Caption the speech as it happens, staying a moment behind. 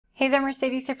Hey there,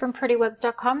 Mercedes here from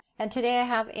Prettywebz.com, and today I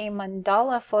have a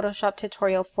Mandala Photoshop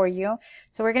tutorial for you.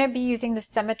 So we're going to be using the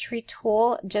Symmetry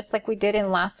tool just like we did in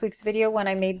last week's video when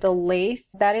I made the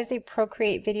lace. That is a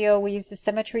Procreate video. We use the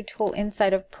Symmetry tool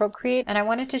inside of Procreate, and I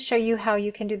wanted to show you how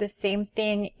you can do the same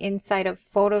thing inside of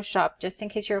Photoshop, just in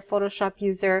case you're a Photoshop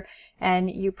user and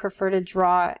you prefer to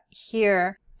draw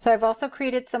here. So I've also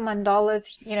created some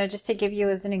mandalas, just to give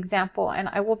you as an example, and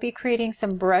I will be creating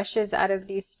some brushes out of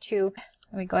these two.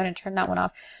 Let me go ahead and turn that one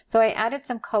off. So I added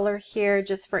some color here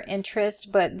just for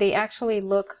interest, but they actually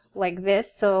look like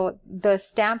this. So the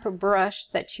stamp brush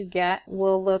that you get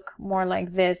will look more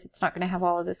like this. It's not going to have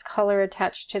all of this color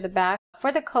attached to the back.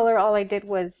 For the color, all I did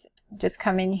was just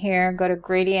come in here, go to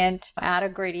gradient, add a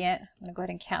gradient. I'm going to go ahead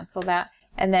and cancel that.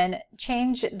 And then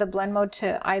change the blend mode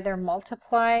to either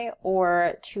multiply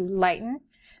or to lighten.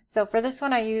 So for this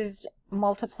one, I used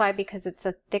multiply because it's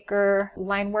a thicker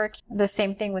line work. The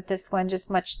same thing with this one, just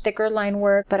much thicker line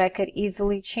work, but I could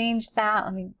easily change that.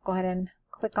 Let me go ahead and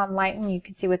click on lighten. You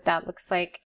can see what that looks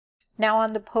like. Now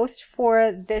on the post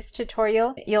for this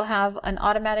tutorial, you'll have an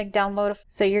automatic download.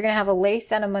 So you're going to have a lace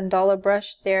and a mandala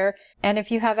brush there. And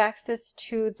if you have access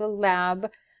to the lab,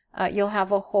 you'll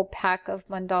have a whole pack of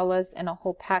mandalas and a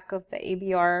whole pack of the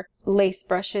ABR lace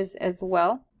brushes as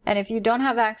well. And if you don't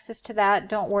have access to that,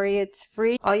 don't worry, it's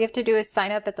free. All you have to do is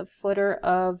sign up at the footer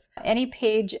of any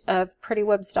page of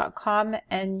Prettywebz.com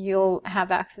and you'll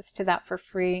have access to that for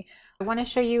free. I want to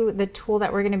show you the tool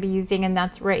that we're going to be using, and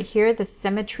that's right here, the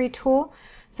Symmetry tool.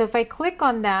 So if I click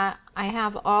on that, I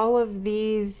have all of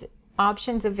these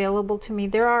options available to me.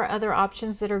 There are other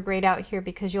options that are grayed out here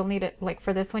because you'll need it, like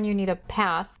for this one, you need a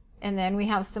path. And then we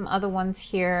have some other ones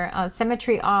here.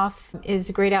 Symmetry off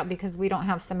is grayed out because we don't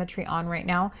have symmetry on right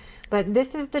now. But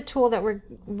this is the tool that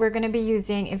we're going to be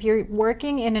using. If you're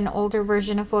working in an older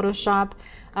version of Photoshop,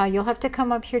 you'll have to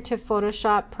come up here to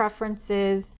Photoshop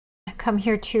Preferences, come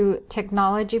here to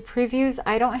Technology Previews.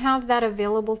 I don't have that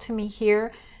available to me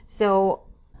here, so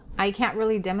I can't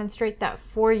really demonstrate that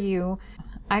for you.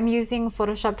 I'm using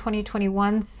Photoshop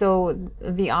 2021, so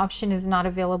the option is not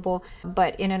available,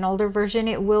 but in an older version,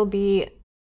 it will be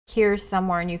here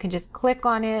somewhere, and you can just click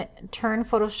on it, turn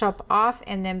Photoshop off,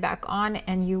 and then back on,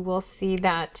 and you will see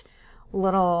that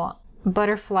little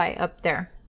butterfly up there.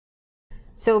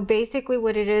 So basically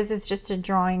what it is just a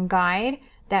drawing guide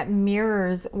that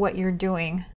mirrors what you're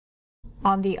doing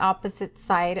on the opposite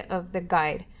side of the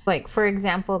guide. Like for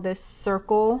example, this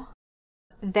circle,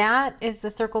 that is the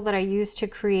circle that I used to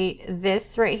create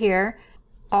this right here.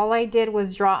 All I did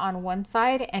was draw on one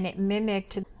side and it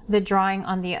mimicked the drawing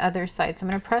on the other side. So I'm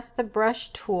going to press the brush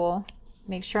tool,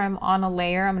 make sure I'm on a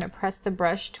layer. I'm going to press the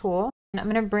brush tool and I'm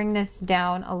going to bring this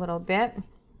down a little bit.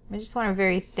 I just want a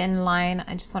very thin line.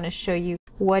 I just want to show you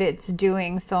what it's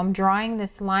doing. So I'm drawing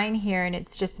this line here and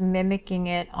it's just mimicking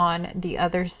it on the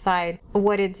other side.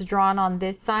 What it's drawn on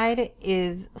this side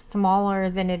is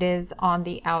smaller than it is on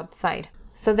the outside.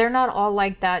 So they're not all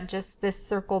like that, just this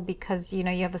circle because you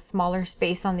have a smaller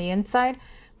space on the inside.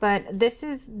 But this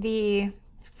is the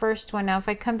first one. Now if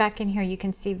I come back in here, you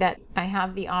can see that I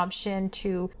have the option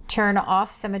to turn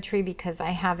off symmetry because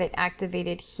I have it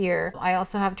activated here. I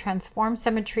also have transform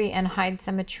symmetry and hide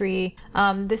symmetry.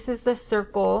 This is the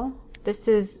circle. This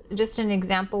is just an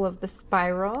example of the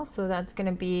spiral. So that's going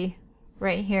to be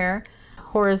right here.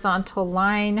 Horizontal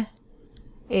line.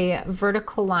 A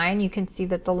vertical line, you can see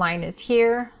that the line is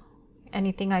here.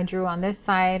 Anything I drew on this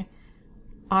side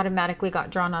automatically got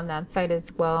drawn on that side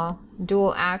as well.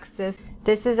 Dual axis.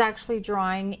 This is actually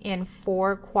drawing in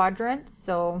 4 quadrants,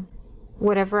 so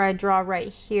whatever I draw right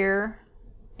here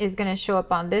is going to show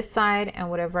up on this side, and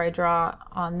whatever I draw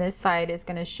on this side is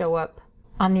going to show up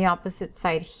on the opposite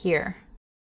side here.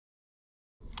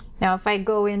 Now if I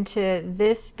go into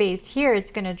this space here,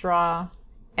 it's going to draw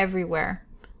everywhere.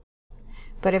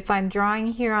 But if I'm drawing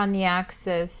here on the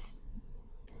axis,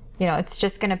 it's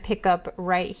just going to pick up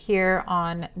right here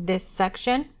on this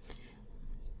section.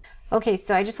 Okay,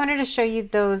 so I just wanted to show you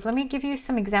those. Let me give you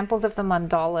some examples of the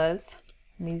mandalas.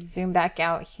 Let me zoom back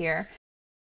out here.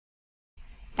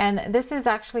 And this is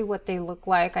actually what they look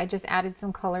like. I just added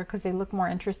some color because they look more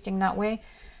interesting that way.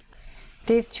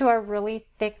 These two are really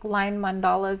thick line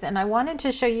mandalas, and I wanted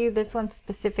to show you this one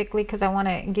specifically because I want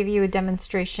to give you a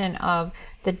demonstration of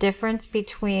the difference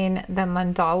between the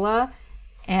mandala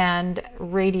and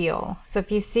radial. So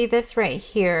if you see this right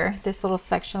here, this little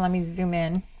section, let me zoom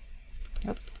in.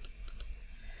 Oops.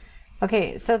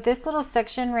 Okay, so this little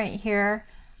section right here,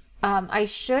 I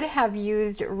should have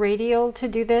used radial to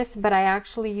do this, but I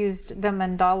actually used the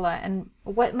mandala. And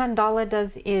what mandala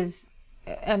does is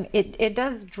it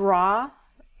does draw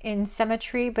in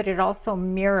Symmetry, but it also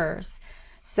mirrors.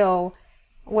 So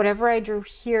whatever I drew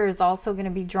here is also going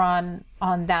to be drawn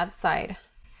on that side.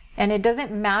 And it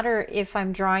doesn't matter if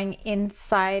I'm drawing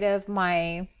inside of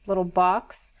my little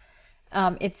box,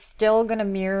 it's still going to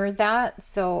mirror that.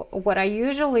 So what I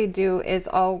usually do is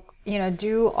I'll,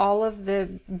 do all of the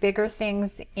bigger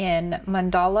things in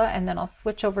Mandala, and then I'll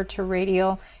switch over to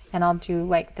radial and I'll do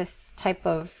like this type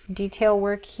of detail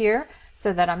work here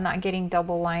so that I'm not getting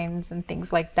double lines and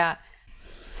things like that.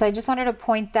 So I just wanted to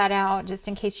point that out just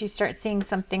in case you start seeing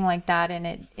something like that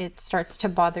and it starts to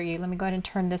bother you. Let me go ahead and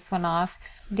turn this one off.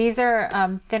 These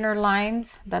are thinner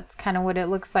lines. That's kind of what it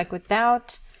looks like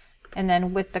without, and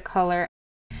then with the color.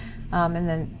 And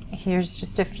then here's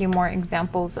just a few more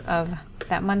examples of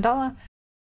that mandala.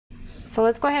 So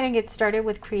let's go ahead and get started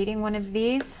with creating one of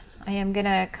these. I am going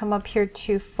to come up here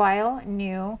to File,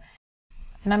 New,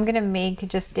 and I'm going to make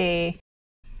just a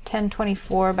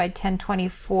 1024 by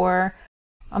 1024.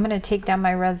 I'm going to take down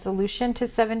my resolution to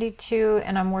 72,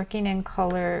 and I'm working in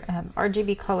color,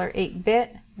 RGB color 8-bit.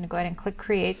 I'm going to go ahead and click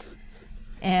Create,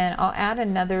 and I'll add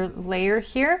another layer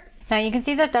here. Now you can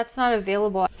see that that's not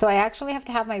available. So I actually have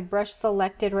to have my brush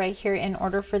selected right here in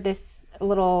order for this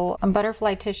little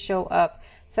butterfly to show up.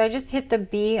 So I just hit the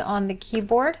B on the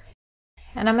keyboard,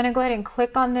 and I'm going to go ahead and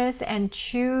click on this and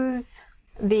choose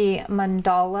the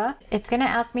mandala. It's going to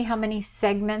ask me how many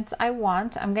segments I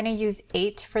want. I'm going to use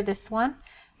 8 for this one,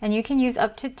 and you can use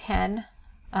up to 10,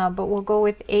 but we'll go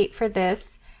with 8 for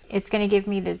this. It's going to give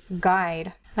me this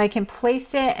guide. I can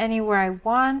place it anywhere I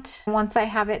want. Once I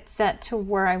have it set to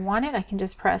where I want it, I can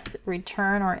just press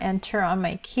return or enter on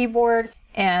my keyboard,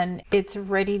 and it's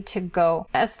ready to go.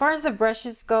 As far as the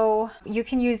brushes go, you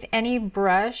can use any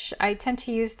brush. I tend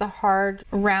to use the hard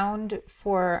round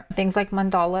for things like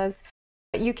mandalas.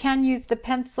 You can use the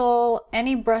pencil,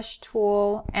 any brush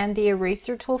tool, and the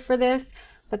eraser tool for this,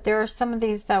 but there are some of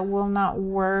these that will not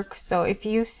work. So if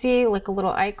you see like a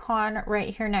little icon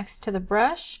right here next to the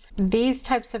brush, these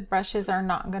types of brushes are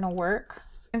not going to work.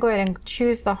 I'm going to go ahead and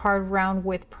choose the hard round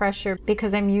with pressure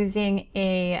because I'm using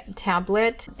a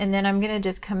tablet, and then I'm going to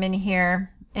just come in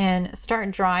here and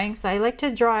start drawing. So I like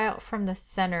to draw out from the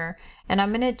center, and I'm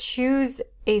going to choose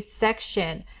a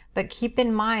section, but keep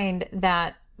in mind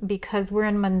that because we're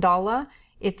in mandala,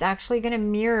 it's actually going to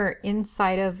mirror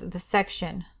inside of the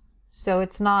section. So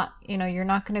it's not, you're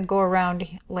not going to go around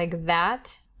like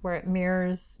that where it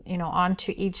mirrors,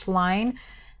 onto each line.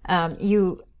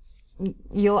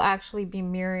 You'll actually be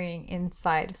mirroring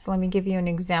inside. So let me give you an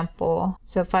example.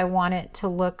 So if I want it to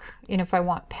look, if I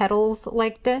want petals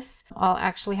like this, I'll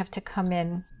actually have to come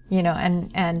in,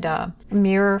 and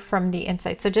mirror from the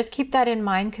inside. So just keep that in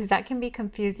mind because that can be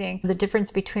confusing. The difference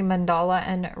between mandala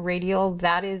and radial,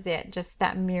 that is it, just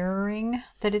that mirroring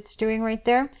that it's doing right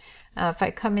there. If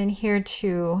I come in here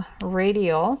to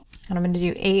radial, and I'm going to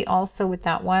do 8 also with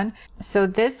that one. So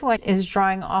this one is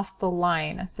drawing off the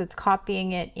line. So it's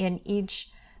copying it in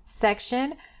each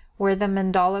section where the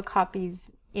mandala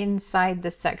copies inside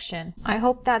the section. I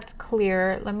hope that's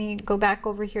clear. Let me go back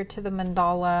over here to the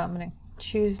mandala. I'm going to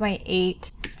choose my 8,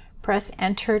 press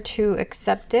enter to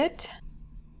accept it.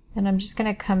 And I'm just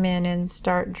going to come in and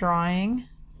start drawing.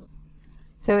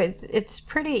 So it's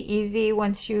pretty easy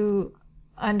once you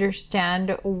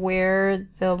understand where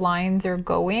the lines are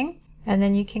going, and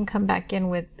then you can come back in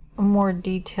with more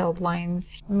detailed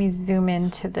lines. Let me zoom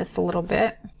into this a little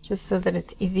bit just so that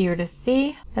it's easier to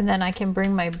see, and then I can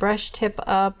bring my brush tip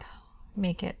up,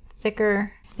 make it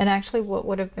thicker. And actually what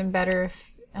would have been better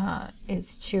if,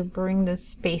 is to bring the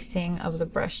spacing of the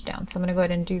brush down. So I'm going to go ahead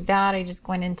and do that. I just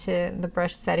went into the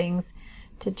brush settings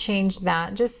to change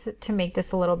that just to make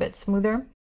this a little bit smoother.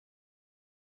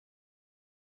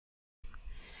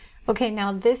 Okay,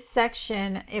 now this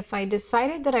section, if I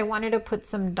decided that I wanted to put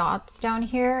some dots down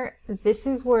here, this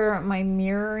is where my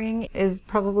mirroring is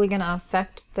probably going to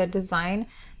affect the design.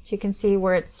 So you can see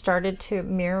where it started to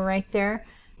mirror right there.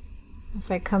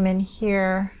 If I come in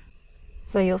here,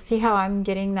 so you'll see how I'm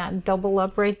getting that double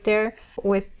up right there.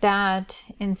 With that,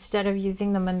 instead of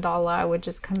using the mandala, I would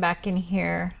just come back in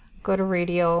here, go to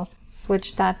radial,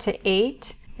 switch that to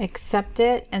 8, accept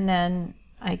it, and then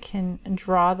I can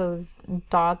draw those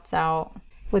dots out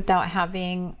without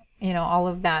having, all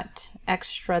of that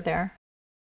extra there.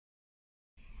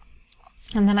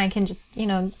 And then I can just,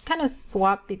 kind of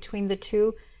swap between the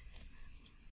two.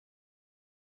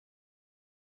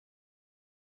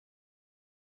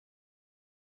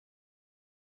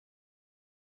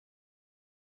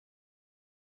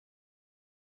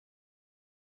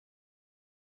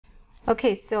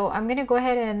 Okay, so I'm going to go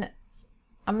ahead and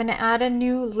I'm going to add a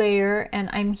new layer, and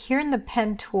I'm here in the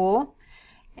pen tool,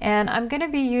 and I'm going to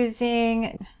be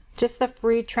using just the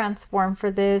free transform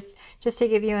for this, just to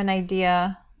give you an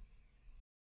idea.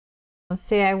 Let's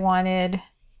say I wanted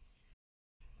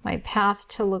my path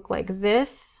to look like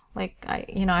this, like I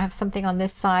have something on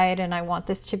this side and I want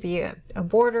this to be a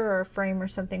border or a frame or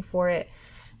something for it.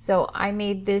 So I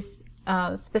made this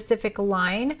specific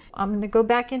line. I'm going to go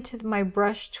back into my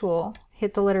brush tool,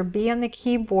 hit the letter B on the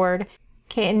keyboard.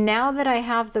 Okay, and now that I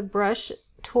have the brush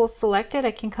tool selected,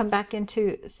 I can come back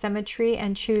into Symmetry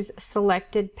and choose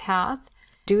Selected Path.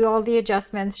 Do all the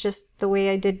adjustments just the way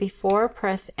I did before,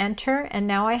 press enter, and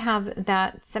now I have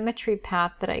that symmetry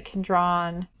path that I can draw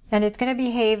on. And it's going to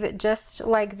behave just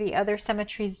like the other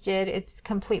symmetries did. It's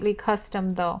completely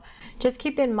custom though. Just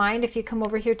keep in mind, if you come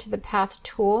over here to the path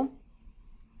tool,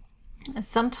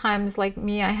 sometimes, like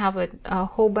me, I have a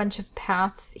whole bunch of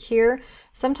paths here.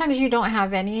 Sometimes you don't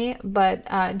have any, but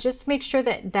just make sure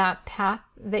that that path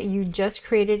that you just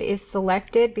created is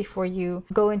selected before you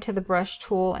go into the brush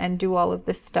tool and do all of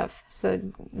this stuff. So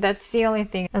that's the only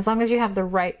thing. As long as you have the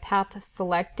right path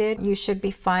selected, you should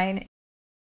be fine.